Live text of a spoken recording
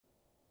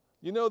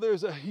You know,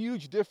 there's a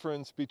huge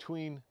difference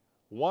between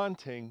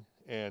wanting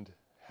and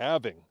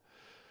having.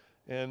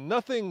 And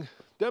nothing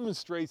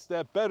demonstrates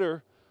that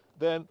better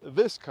than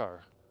this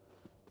car,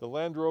 the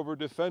Land Rover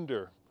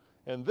Defender.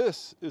 And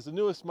this is the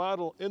newest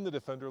model in the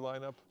Defender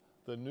lineup,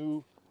 the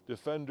new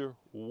Defender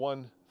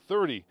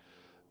 130.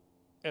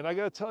 And I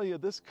gotta tell you,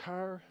 this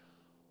car,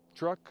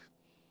 truck,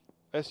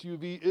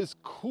 SUV is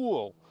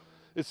cool.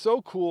 It's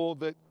so cool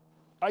that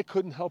I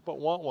couldn't help but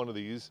want one of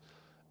these.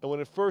 And when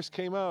it first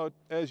came out,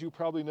 as you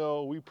probably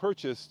know, we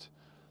purchased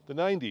the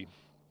 90,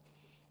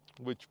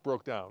 which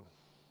broke down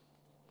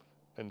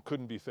and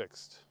couldn't be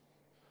fixed.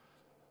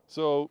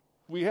 So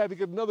we had to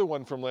get another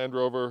one from Land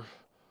Rover,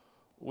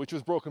 which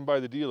was broken by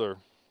the dealer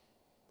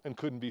and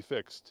couldn't be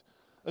fixed.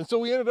 And so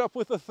we ended up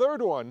with a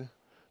third one,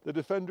 the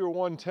Defender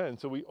 110.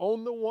 So we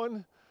owned the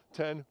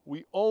 110,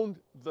 we owned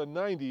the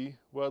 90,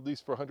 well, at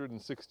least for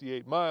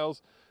 168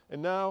 miles,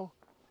 and now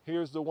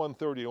here's the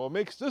 130. And what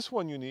makes this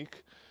one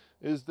unique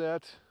is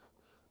that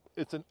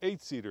it's an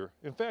 8-seater.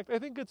 In fact, I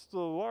think it's the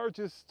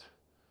largest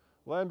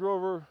Land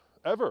Rover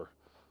ever.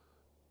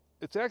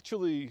 It's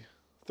actually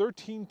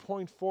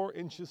 13.4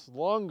 inches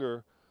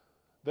longer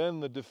than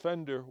the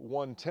Defender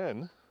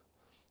 110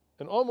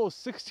 and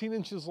almost 16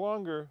 inches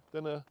longer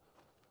than a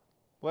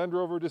Land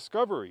Rover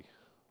Discovery,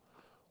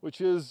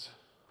 which is,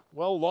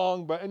 well,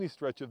 long by any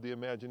stretch of the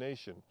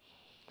imagination.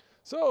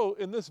 So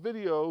in this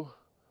video,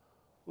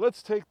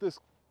 let's take this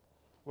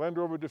Land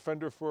Rover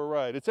Defender for a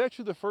ride. It's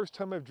actually the first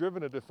time I've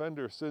driven a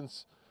Defender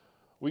since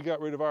we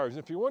got rid of ours.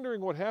 And if you're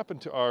wondering what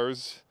happened to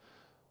ours,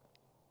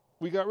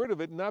 we got rid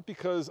of it not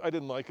because I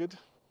didn't like it.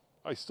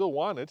 I still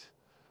want it.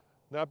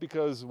 Not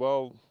because,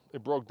 well,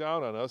 it broke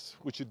down on us,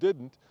 which it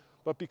didn't,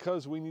 but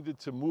because we needed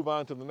to move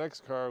on to the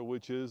next car,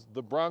 which is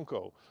the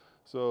Bronco.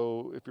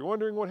 So if you're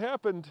wondering what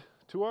happened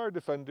to our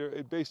Defender,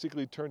 it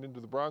basically turned into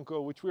the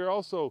Bronco, which we are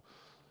also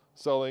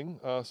selling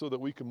so that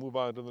we can move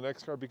on to the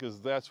next car,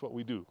 because that's what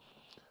we do.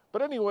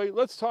 But anyway,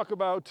 let's talk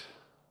about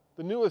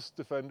the newest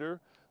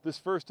Defender, this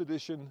first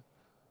edition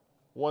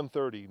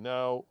 130.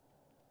 Now,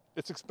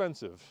 it's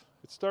expensive.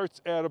 It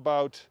starts at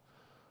about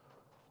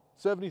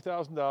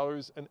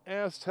 $70,000, and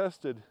as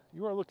tested,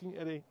 you are looking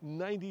at a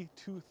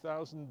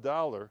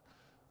 $92,000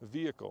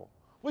 vehicle,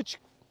 which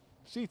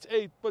seats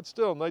 8, but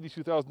still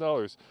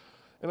 $92,000.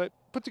 And I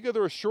put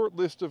together a short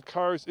list of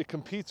cars it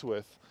competes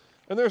with,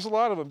 and there's a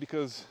lot of them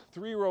because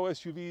 3-row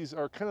SUVs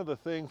are kind of the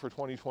thing for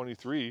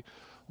 2023.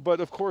 But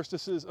of course,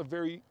 this is a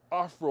very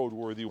off-road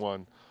worthy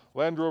one.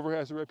 Land Rover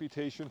has a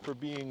reputation for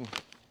being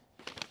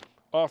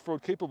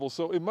off-road capable.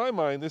 So in my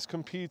mind, this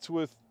competes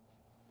with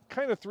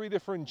kind of 3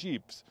 different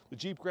Jeeps. The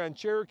Jeep Grand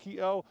Cherokee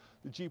L,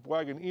 the Jeep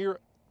Wagoneer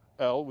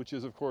L, which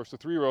is of course the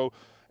 3-row,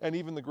 and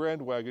even the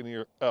Grand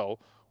Wagoneer L,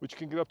 which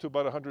can get up to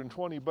about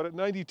 120. But at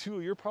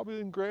 92, you're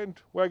probably in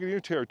Grand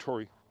Wagoneer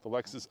territory. The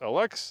Lexus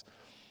LX,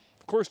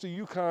 of course the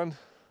Yukon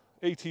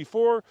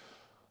AT4,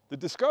 the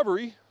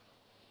Discovery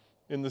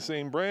in the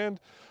same brand,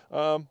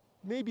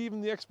 maybe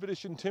even the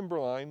Expedition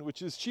Timberline,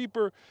 which is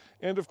cheaper,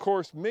 and of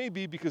course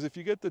maybe, because if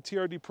you get the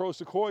TRD Pro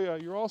Sequoia,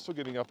 you're also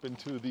getting up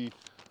into the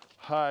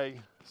high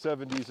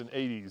 70s and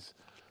 80s.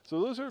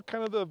 So those are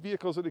kind of the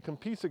vehicles that it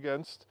competes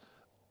against.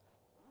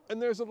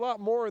 And there's a lot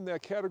more in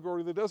that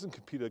category that doesn't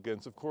compete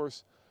against. Of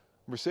course,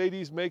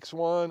 Mercedes makes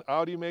one,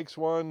 Audi makes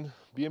one,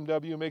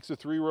 BMW makes a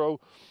 3-row,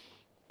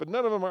 but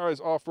none of them are as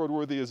off-road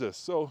worthy as this.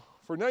 So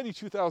for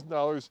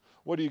 $92,000,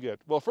 what do you get?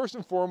 Well, first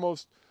and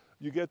foremost,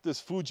 you get this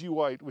Fuji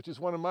white, which is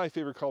one of my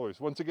favorite colors.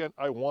 Once again,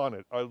 I want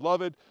it. I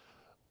love it.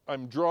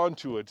 I'm drawn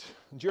to it.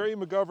 Jerry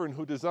McGovern,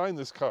 who designed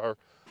this car,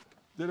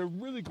 did a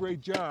really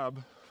great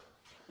job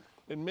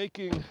in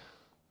making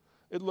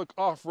it look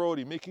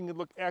off-roady, making it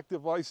look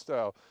active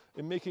lifestyle,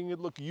 and making it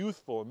look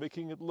youthful, and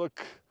making it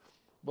look,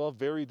 well,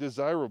 very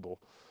desirable.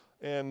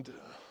 And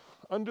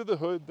under the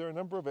hood, there are a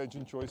number of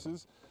engine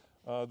choices.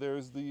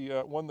 There's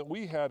the one that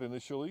we had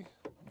initially,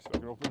 so I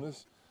can open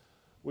this,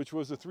 which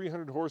was a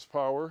 300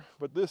 horsepower,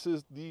 but this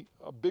is the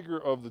bigger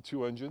of the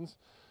 2 engines.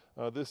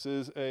 This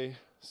is a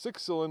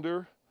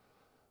 6-cylinder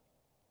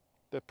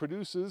that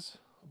produces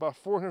about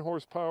 400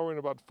 horsepower and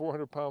about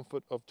 400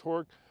 pound-foot of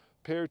torque,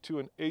 paired to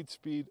an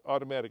 8-speed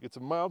automatic. It's a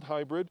mild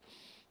hybrid,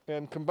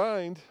 and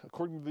combined,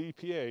 according to the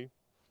EPA,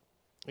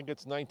 it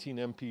gets 19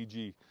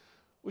 mpg,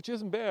 which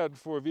isn't bad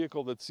for a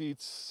vehicle that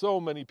seats so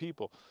many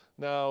people.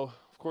 Now,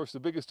 of course, the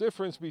biggest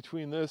difference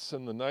between this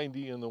and the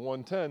 90 and the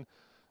 110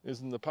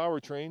 is in the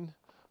powertrain,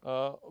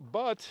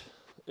 but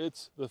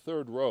it's the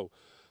 3rd row.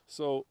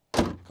 So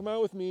come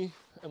out with me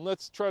and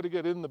let's try to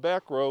get in the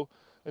back row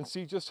and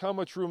see just how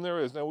much room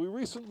there is. Now, we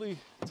recently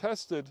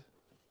tested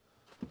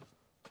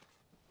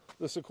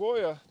the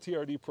Sequoia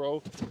TRD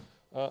Pro,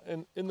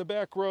 and in the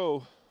back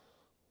row,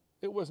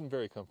 it wasn't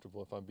very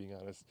comfortable, if I'm being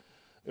honest.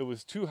 It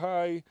was too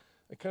high.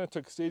 It kind of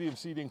took stadium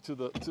seating to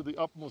the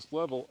utmost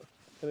level,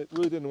 and it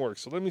really didn't work.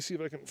 So let me see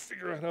if I can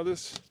figure out how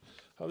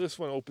this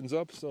one opens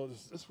up. So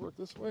does this work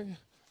this way?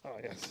 Oh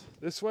yes,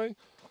 this way.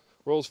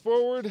 Rolls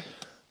forward,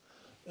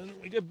 and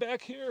we get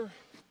back here.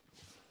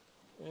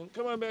 And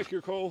come on back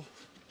here, Cole.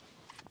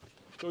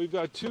 So we've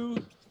got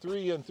 2,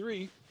 3, and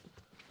 3.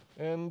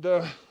 And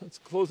let's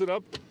close it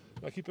up.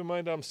 Now keep in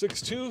mind I'm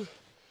 6'2",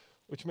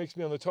 which makes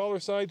me on the taller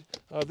side.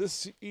 This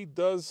seat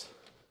does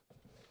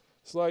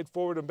slide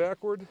forward and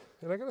backward,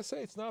 and I gotta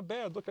say it's not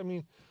bad. Look, I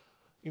mean,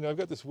 I've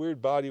got this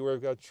weird body where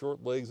I've got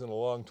short legs and a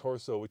long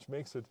torso, which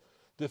makes it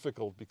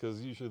difficult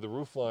because usually the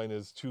roof line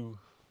is too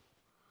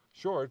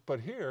short.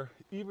 But here,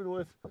 even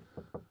with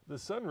the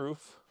sunroof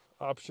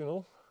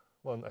optional,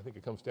 well, I think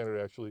it comes standard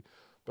actually,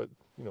 but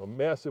a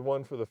massive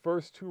one for the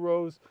first 2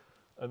 rows,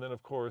 and then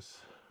of course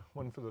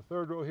one for the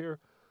 3rd row here.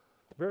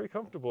 Very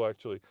comfortable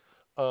actually.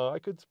 I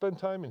could spend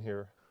time in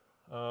here.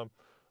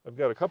 I've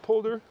got a cup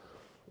holder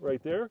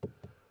right there,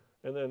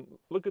 and then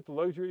look at the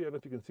luxury. I don't know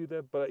if you can see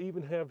that, but I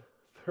even have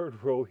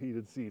 3rd row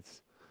heated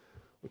seats,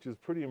 which is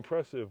pretty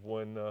impressive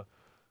when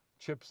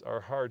chips are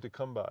hard to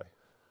come by.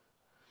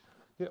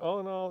 Yeah, all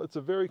in all, it's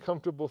a very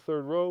comfortable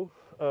 3rd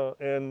row,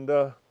 and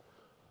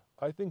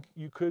I think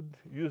you could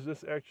use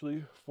this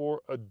actually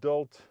for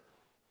adult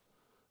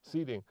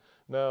seating.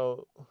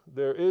 Now,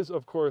 there is,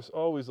 of course,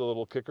 always a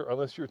little kicker,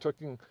 unless you're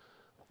talking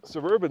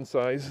suburban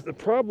size. The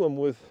problem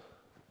with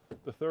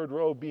the 3rd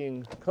row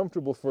being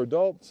comfortable for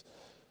adults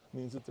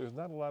means that there's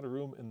not a lot of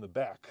room in the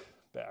back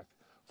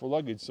for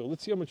luggage. So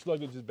let's see how much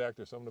luggage is back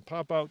there. So I'm going to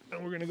pop out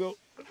and we're going to go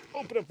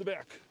open up the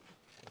back.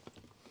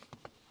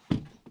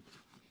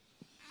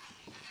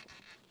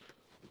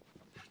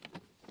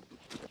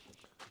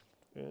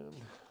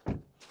 And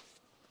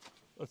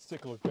let's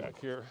take a look back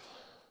here.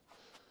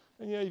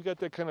 And yeah, you've got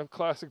that kind of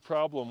classic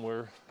problem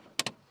where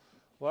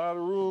a lot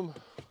of room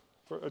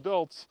for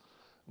adults,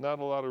 not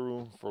a lot of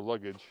room for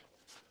luggage,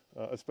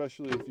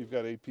 especially if you've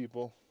got 8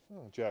 people.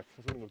 Oh, Jack, I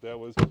was wondering what that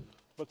was.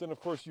 But then, of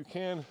course, you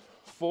can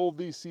fold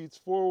these seats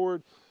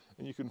forward,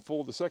 and you can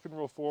fold the 2nd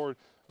row forward,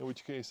 in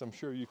which case I'm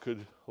sure you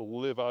could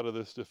live out of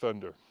this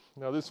Defender.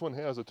 Now, this one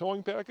has a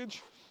towing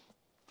package,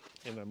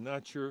 and I'm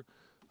not sure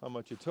how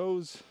much it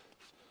tows.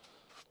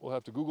 We'll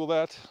have to Google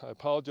that. I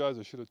apologize,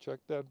 I should have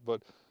checked that,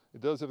 but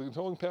it does have a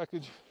towing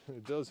package, and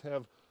it does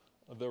have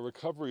the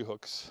recovery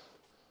hooks,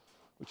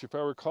 which, if I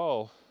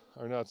recall,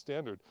 are not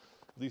standard.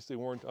 At least they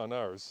weren't on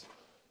ours.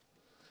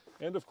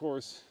 And of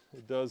course,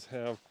 it does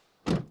have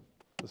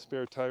the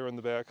spare tire on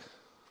the back,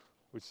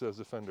 which says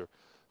Defender.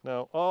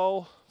 Now,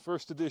 all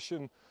first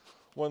edition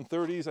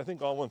 130s, I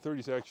think all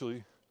 130s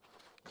actually,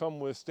 come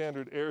with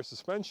standard air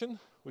suspension,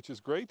 which is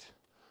great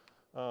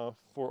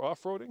for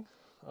off-roading.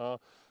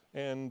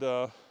 And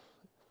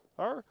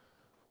our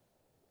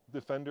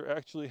Defender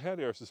actually had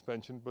air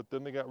suspension, but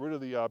then they got rid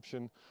of the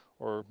option,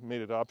 or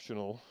made it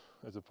optional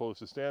as opposed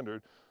to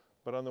standard.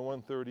 But on the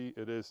 130,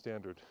 it is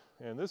standard.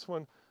 And this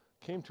one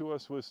came to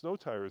us with snow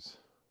tires.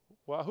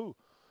 Wahoo!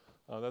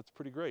 That's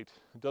pretty great.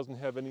 It doesn't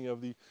have any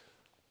of the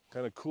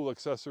kind of cool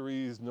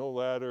accessories, no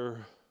ladder,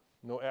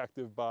 no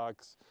active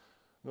box,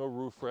 no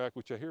roof rack,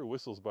 which I hear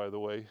whistles, by the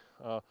way.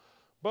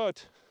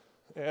 But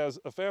as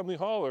a family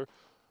hauler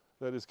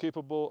that is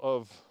capable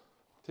of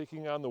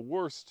taking on the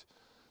worst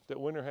that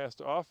winter has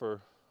to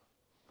offer,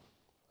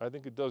 I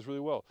think it does really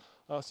well.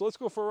 So let's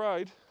go for a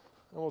ride,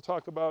 and we'll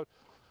talk about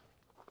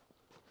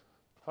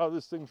how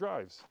this thing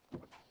drives.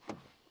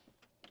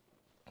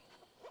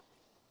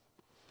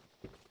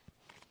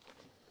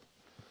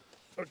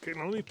 Okay,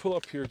 now let me pull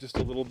up here just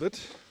a little bit,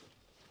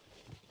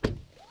 and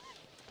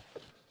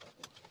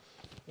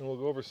we'll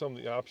go over some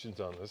of the options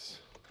on this.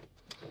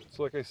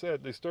 So like I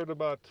said, they start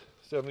about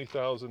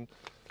 70,000.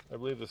 I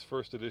believe this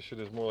first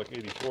edition is more like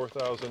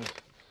 84,000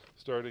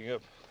 starting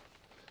up.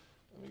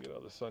 Let me get out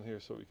of the sun here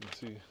so we can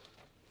see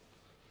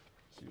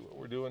what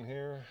we're doing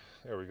here.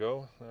 There we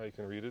go. Now you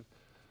can read it.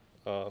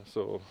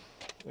 So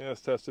yeah,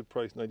 it's tested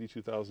price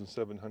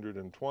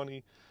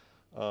 $92,720,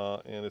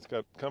 and it's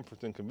got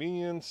comfort and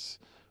convenience,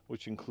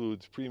 which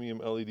includes premium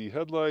LED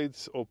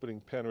headlights,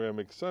 opening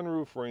panoramic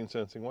sunroof, rain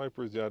sensing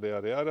wipers, yada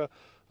yada yada.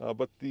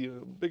 But the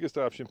biggest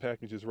option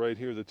package is right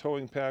here: the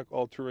towing pack,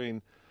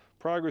 all-terrain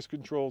progress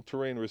control,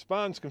 terrain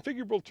response,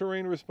 configurable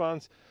terrain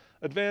response,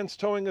 advanced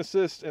towing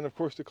assist, and of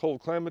course the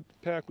cold climate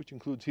pack, which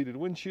includes heated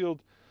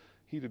windshield,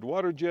 heated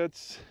water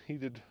jets,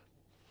 heated,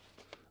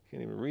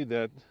 can't even read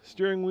that,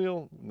 steering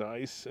wheel,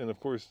 nice, and of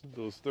course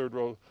those 3rd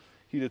row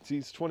heated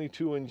seats,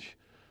 22-inch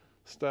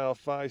style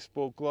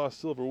 5-spoke gloss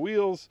silver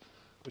wheels,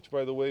 which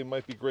by the way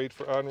might be great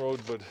for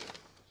on-road, but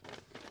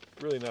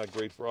really not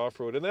great for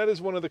off-road. And that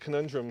is one of the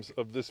conundrums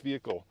of this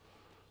vehicle.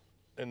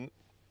 And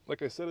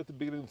like I said at the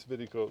beginning of this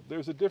video,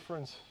 there's a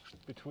difference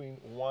between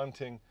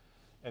wanting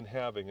and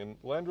having. And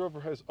Land Rover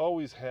has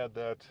always had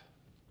that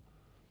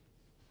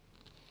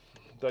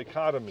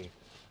dichotomy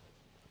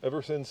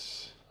ever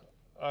since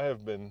I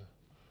have been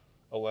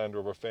a Land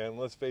Rover fan.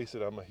 Let's face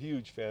it, I'm a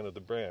huge fan of the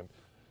brand.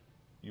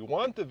 You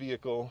want the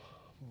vehicle,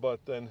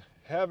 but then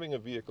having a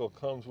vehicle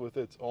comes with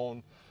its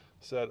own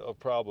set of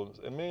problems.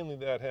 And mainly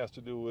that has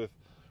to do with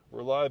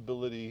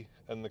reliability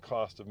and the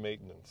cost of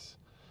maintenance.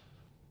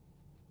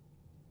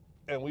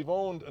 And we've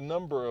owned a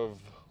number of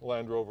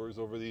Land Rovers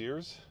over the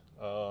years.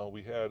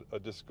 We had a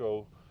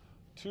Disco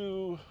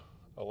 2,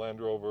 a Land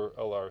Rover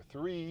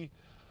LR3,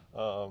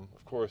 of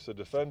course a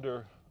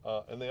Defender,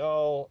 and they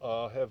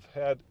all have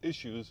had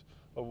issues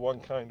of one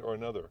kind or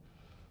another.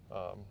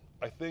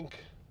 I think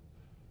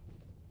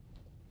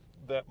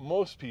that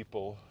most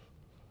people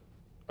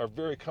are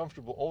very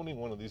comfortable owning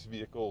one of these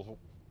vehicles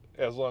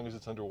as long as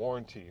it's under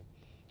warranty.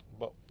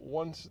 But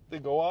once they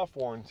go off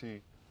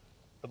warranty,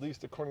 at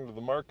least according to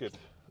the market,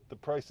 the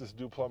prices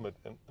do plummet.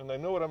 And I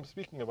know what I'm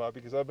speaking about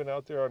because I've been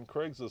out there on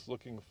Craigslist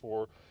looking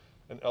for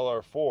an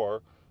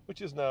LR4,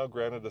 which is now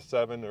granted a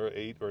 7 or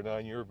 8 or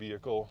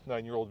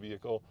 9-year-old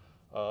vehicle.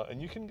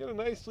 And you can get a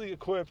nicely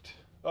equipped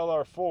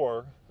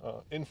LR4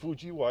 in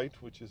Fuji white,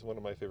 which is one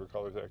of my favorite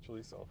colors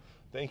actually. So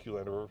thank you,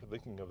 Land Rover, for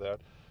thinking of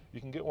that.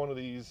 You can get one of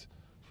these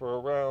for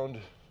around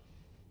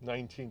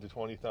 $19,000 to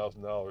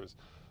 $20,000.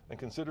 And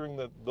considering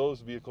that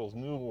those vehicles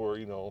new were,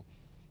 $60,000,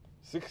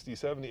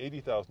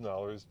 $70,000,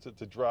 $80,000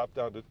 to drop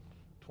down to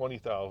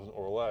 $20,000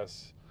 or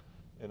less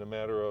in a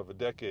matter of a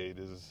decade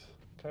is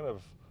kind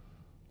of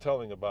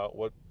telling about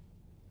what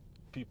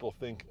people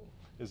think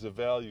is the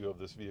value of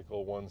this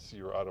vehicle once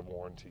you're out of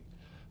warranty.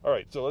 All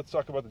right, so let's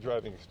talk about the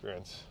driving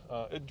experience.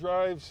 It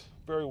drives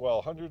very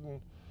well.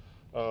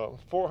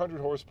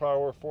 400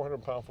 horsepower,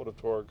 400 pound-foot of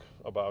torque,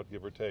 about,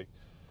 give or take.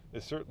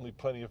 Is certainly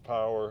plenty of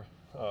power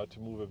to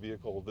move a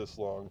vehicle this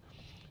long.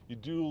 You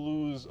do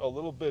lose a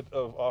little bit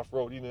of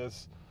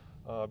off-roadiness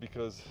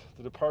because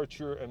the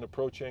departure and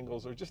approach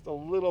angles are just a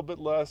little bit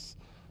less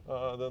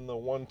than the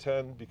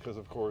 110 because,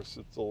 of course,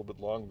 it's a little bit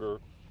longer.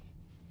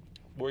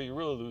 Where you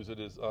really lose it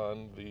is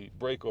on the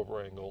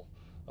breakover angle,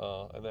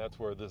 and that's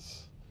where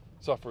this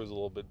suffers a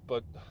little bit.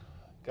 But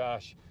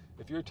gosh,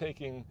 if you're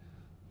taking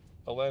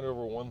a Land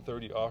Rover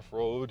 130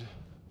 off-road,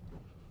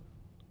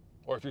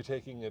 or if you're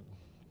taking it,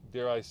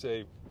 dare I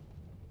say,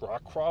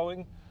 rock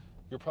crawling,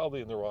 you're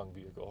probably in the wrong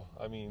vehicle.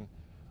 I mean,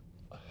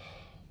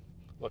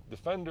 look,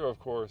 Defender, of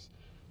course,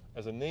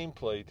 as a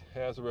nameplate,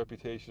 has a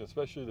reputation,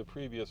 especially the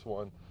previous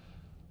one,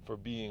 for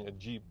being a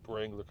Jeep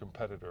Wrangler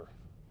competitor.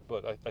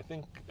 But I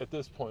think at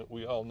this point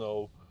we all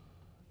know,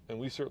 and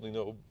we certainly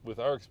know with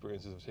our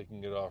experiences of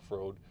taking it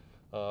off-road,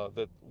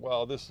 that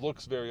while this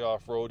looks very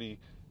off-roady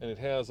and it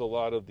has a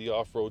lot of the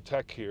off-road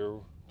tech here,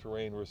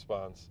 terrain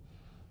response,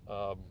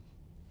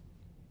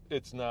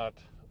 it's not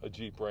a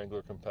Jeep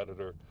Wrangler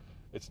competitor.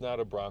 It's not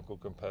a Bronco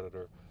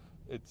competitor.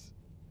 It's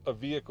a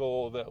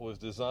vehicle that was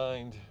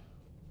designed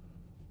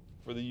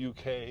for the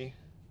UK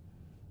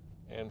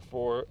and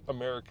for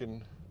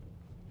American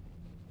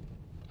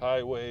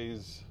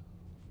highways,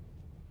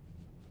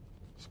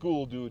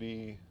 school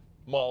duty,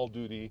 mall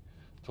duty,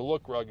 to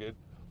look rugged,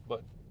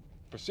 but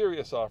for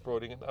serious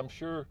off-roading. And I'm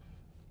sure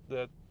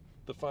that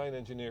the fine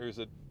engineers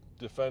at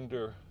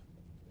Defender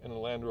and the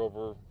Land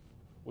Rover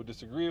would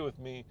disagree with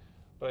me,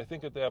 but I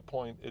think at that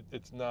point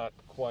it's not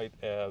quite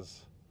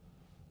as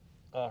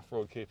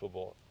off-road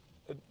capable.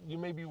 You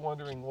may be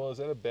wondering, well, is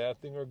that a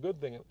bad thing or a good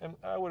thing? And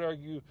I would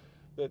argue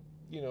that,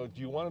 do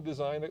you want to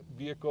design a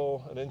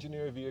vehicle, an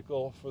engineered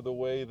vehicle, for the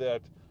way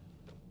that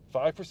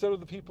 5% of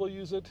the people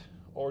use it,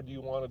 or do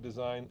you want to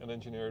design and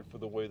engineer it for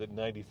the way that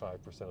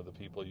 95% of the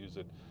people use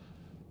it?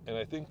 And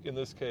I think in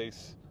this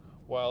case,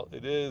 while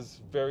it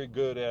is very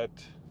good at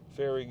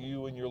ferrying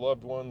you and your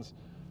loved ones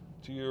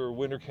to your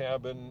winter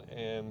cabin,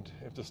 and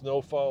if the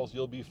snow falls,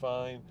 you'll be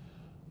fine,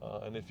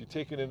 and if you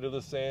take it into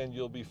the sand,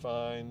 you'll be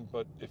fine.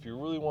 But if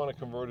you really want to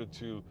convert it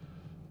to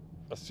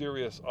a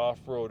serious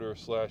off-roader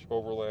 /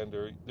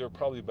 overlander, there are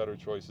probably better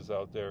choices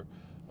out there,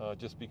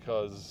 just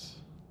because,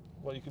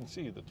 well, you can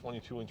see the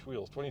 22-inch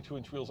wheels.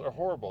 22-inch wheels are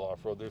horrible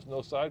off-road. There's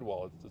no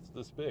sidewall. It's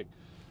this big.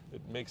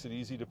 It makes it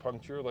easy to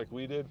puncture like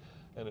we did,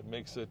 and it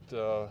makes it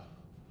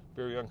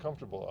very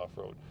uncomfortable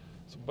off-road.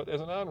 So, but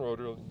as an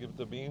on-roader, give it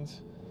the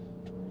beans.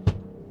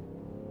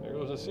 There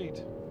goes the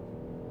seat.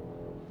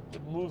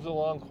 It moves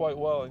along quite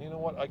well, and you know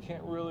what? I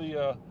can't really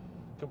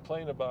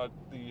complain about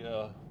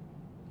the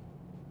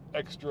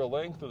extra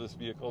length of this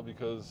vehicle,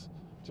 because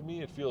to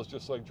me it feels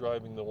just like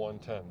driving the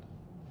 110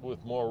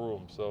 with more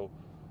room. So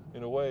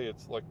in a way,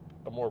 it's like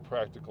a more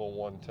practical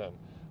 110.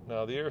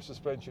 Now, the air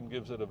suspension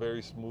gives it a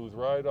very smooth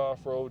ride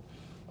off-road.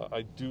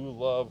 I do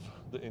love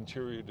the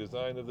interior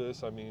design of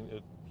this. I mean,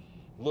 it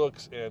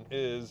looks and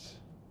is,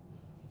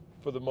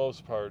 for the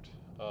most part,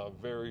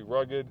 very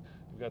rugged.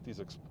 You've got these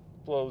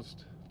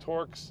exposed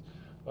torques,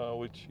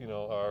 which,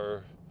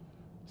 are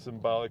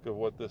symbolic of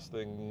what this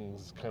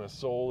thing's kind of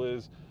soul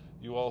is.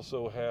 You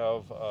also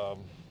have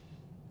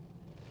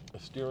a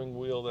steering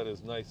wheel that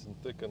is nice and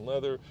thick and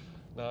leather.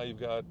 Now you've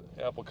got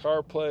Apple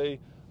CarPlay,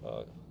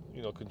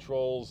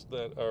 controls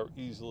that are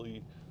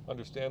easily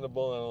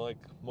understandable, and like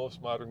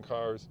most modern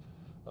cars,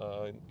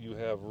 you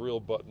have real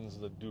buttons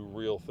that do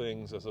real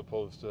things as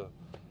opposed to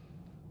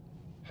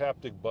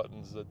haptic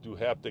buttons that do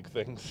haptic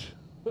things.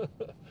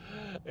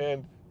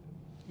 And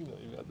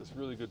you've got this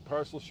really good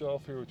parcel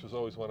shelf here, which was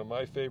always one of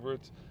my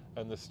favorites,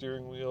 and the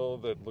steering wheel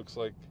that looks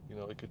like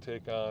it could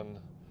take on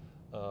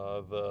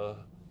the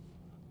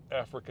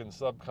African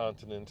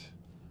subcontinent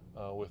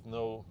with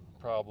no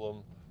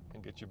problem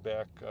and get you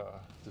back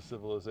to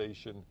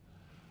civilization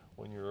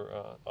when you're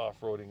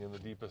off-roading in the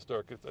deepest,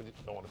 darkest. I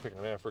just don't want to pick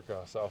on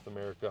Africa, South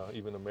America,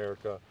 even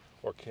America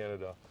or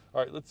Canada.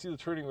 All right, let's see the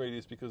turning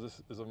radius, because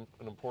this is an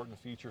important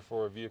feature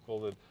for a vehicle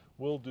that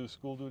will do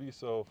school duty.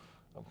 So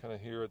I'm kind of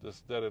here at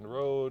this dead-end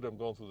road. I'm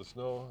going through the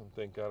snow, and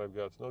thank God I've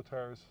got snow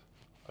tires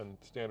on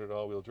standard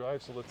all-wheel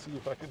drive. So let's see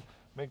if I can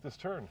make this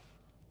turn.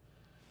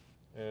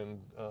 And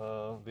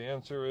the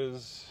answer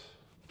is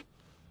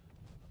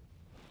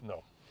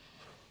no.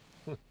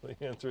 The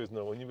answer is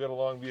no. When you've got a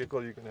long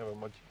vehicle, you can have a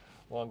much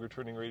longer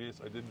turning radius.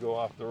 I did go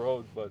off the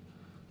road, but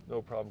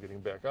no problem getting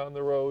back on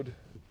the road.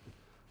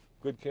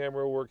 Good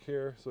camera work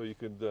here, so you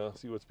can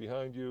see what's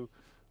behind you.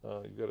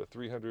 You've got a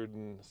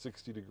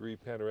 360-degree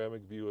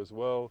panoramic view as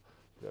well.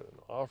 You've got an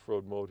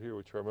off-road mode here,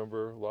 which I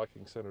remember,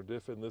 locking center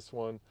diff in this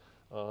one.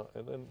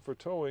 And then for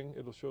towing,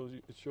 it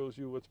shows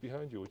you what's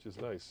behind you, which is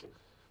nice.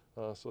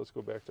 So let's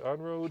go back to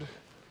on-road.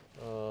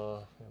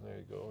 And there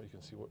you go. You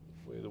can see what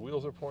way the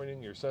wheels are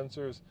pointing, your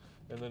sensors.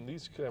 And then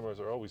these cameras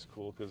are always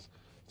cool because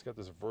it's got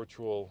this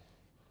virtual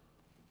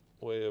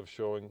way of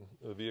showing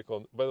the vehicle.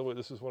 And by the way,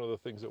 this is one of the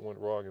things that went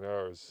wrong in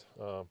ours.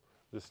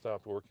 This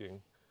stopped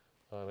working.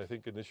 And I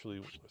think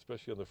initially,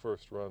 especially on the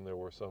first run, there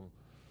were some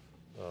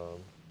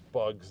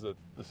bugs that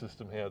the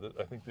system had that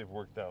I think they've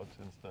worked out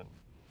since then.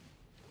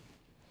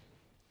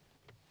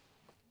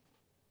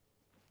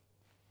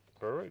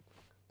 All right.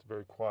 It's a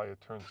very quiet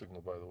turn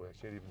signal, by the way.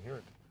 I can't even hear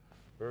it.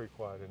 Very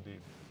quiet indeed.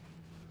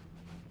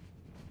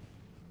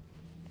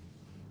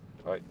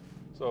 All right,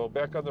 so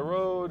back on the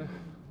road.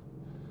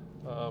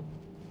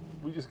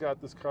 We just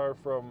got this car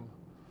from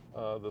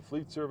the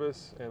fleet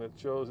service, and it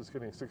shows it's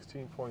getting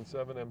 16.7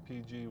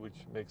 mpg, which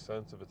makes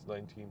sense if it's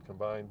 19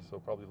 combined, so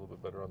probably a little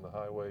bit better on the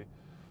highway.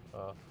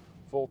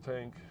 Full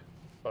tank,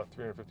 about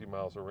 350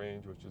 miles of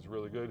range, which is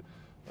really good.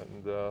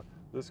 And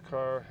this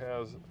car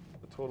has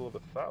a total of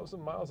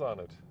 1,000 miles on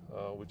it,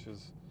 which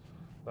is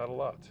not a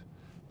lot.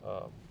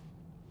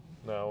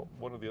 Now,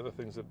 one of the other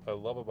things that I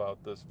love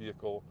about this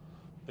vehicle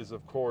is,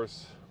 of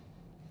course,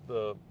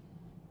 the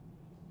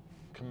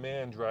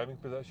command driving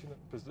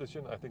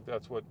position. I think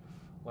that's what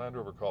Land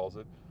Rover calls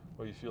it,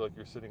 where you feel like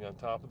you're sitting on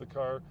top of the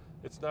car.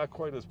 It's not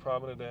quite as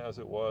prominent as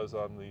it was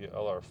on the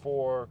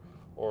LR4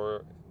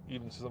 or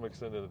even to some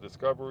extent in the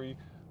Discovery,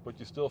 but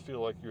you still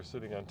feel like you're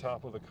sitting on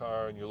top of the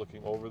car and you're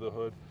looking over the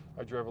hood.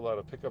 I drive a lot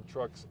of pickup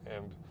trucks,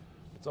 and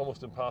it's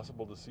almost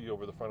impossible to see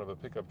over the front of a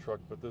pickup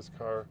truck, but this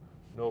car,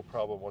 no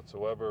problem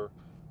whatsoever.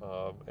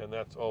 And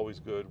that's always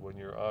good when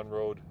you're on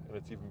road, and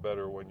it's even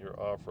better when you're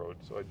off road.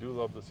 So I do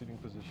love the seating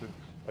position.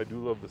 I do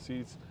love the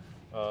seats.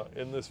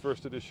 In this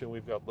first edition,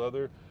 we've got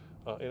leather.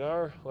 In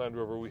our Land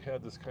Rover, we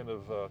had this kind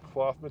of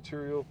cloth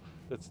material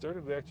that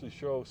started to actually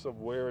show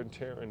some wear and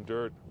tear and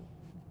dirt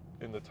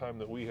in the time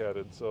that we had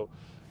it. So,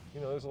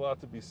 you know, there's a lot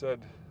to be said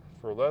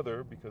for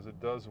leather because it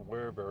does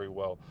wear very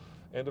well.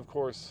 And of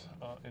course,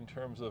 in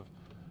terms of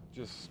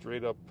just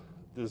straight up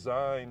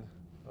design,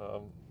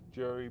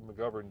 Jerry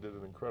McGovern did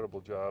an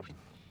incredible job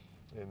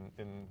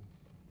in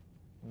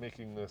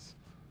making this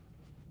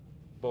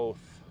both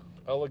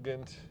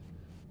elegant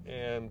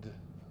and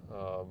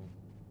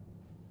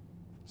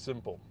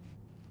simple.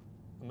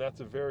 And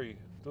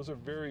those are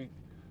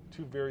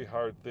two very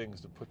hard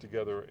things to put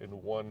together in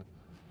one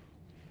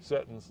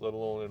sentence, let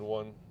alone in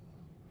one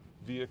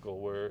vehicle,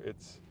 where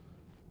it's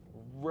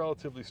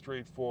relatively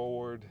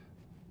straightforward,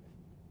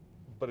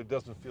 but it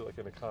doesn't feel like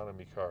an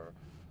economy car.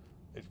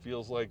 It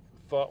feels like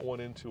thought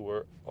went into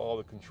where all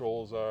the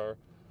controls are,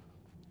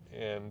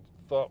 and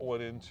thought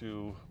went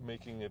into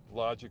making it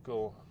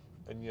logical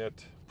and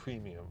yet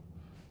premium.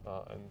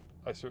 And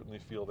I certainly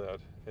feel that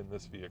in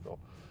this vehicle.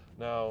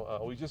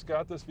 Now, we just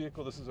got this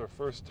vehicle. This is our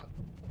first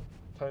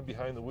time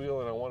behind the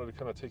wheel, and I wanted to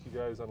kind of take you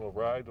guys on a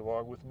ride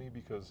along with me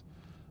because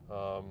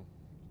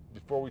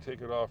before we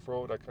take it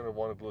off-road, I kind of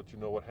wanted to let you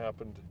know what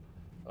happened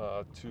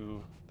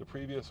to the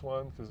previous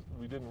one, because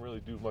we didn't really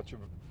do much of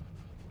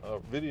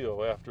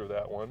video after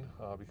that one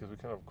because we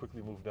kind of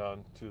quickly moved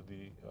on to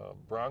the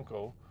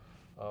Bronco.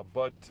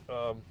 But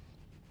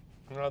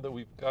now that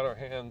we've got our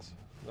hands,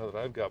 now that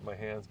I've got my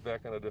hands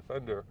back on a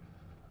Defender,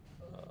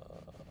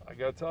 I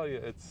gotta tell you,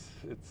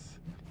 it's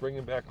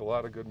bringing back a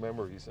lot of good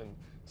memories, and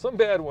some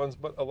bad ones,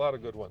 but a lot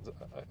of good ones.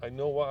 I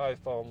know why I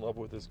fell in love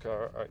with this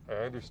car. I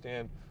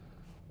understand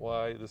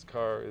why this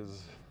car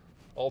is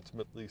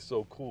ultimately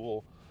so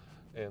cool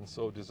and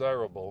so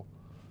desirable.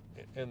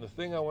 And the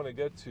thing I want to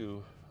get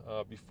to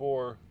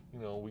before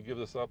we give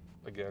this up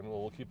again,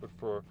 well, we'll keep it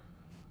for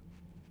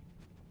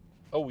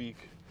a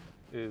week,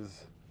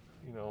 is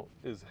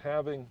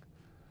having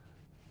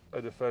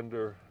a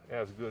Defender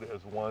as good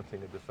as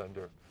wanting a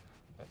Defender.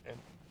 And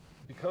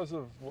because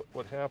of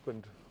what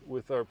happened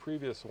with our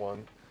previous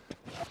one,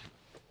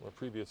 or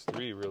previous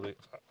three really,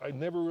 I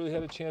never really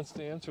had a chance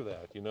to answer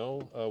that.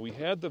 We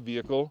had the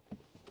vehicle.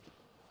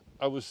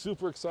 I was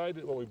super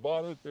excited when we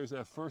bought it. There's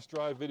that first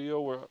drive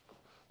video where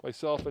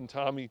myself and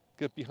Tommy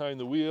get behind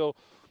the wheel,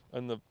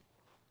 and the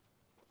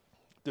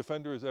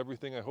Defender is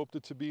everything I hoped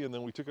it to be. And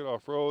then we took it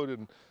off-road,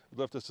 and it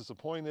left us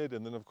disappointed.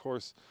 And then, of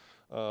course,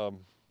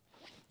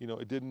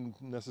 It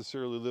didn't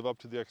necessarily live up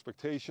to the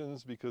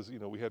expectations because,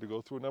 we had to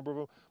go through a number of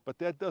them, but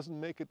that doesn't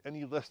make it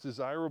any less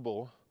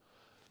desirable.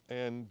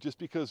 And just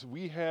because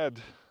we had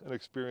an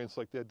experience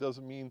like that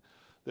doesn't mean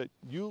that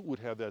you would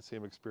have that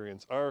same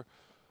experience. Our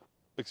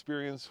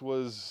experience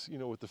was,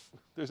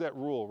 there's that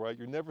rule, right?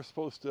 You're never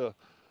supposed to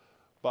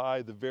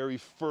buy the very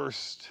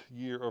first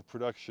year of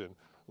production,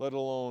 let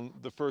alone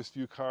the first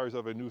few cars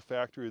of a new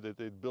factory that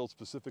they'd built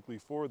specifically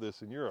for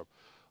this in Europe.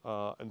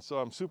 And so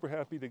I'm super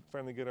happy to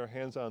finally get our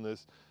hands on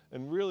this,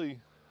 and really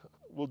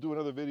we'll do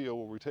another video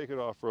where we take it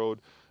off-road,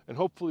 and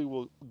hopefully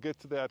we'll get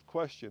to that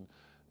question,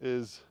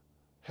 is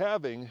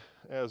having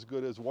as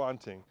good as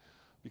wanting?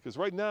 Because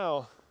right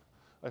now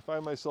I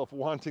find myself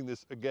wanting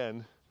this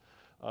again,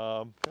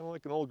 kind of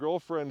like an old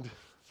girlfriend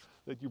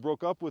that you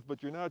broke up with,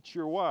 but you're not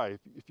sure why,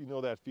 if you know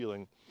that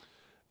feeling.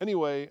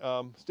 Anyway,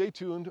 stay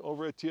tuned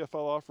over at TFL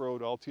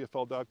Off-Road,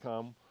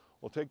 alltfl.com.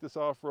 We'll take this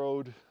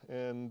off-road,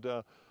 and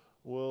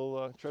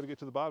we'll try to get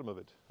to the bottom of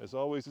it. As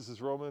always, this is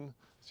Roman.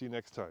 See you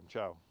next time.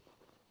 Ciao.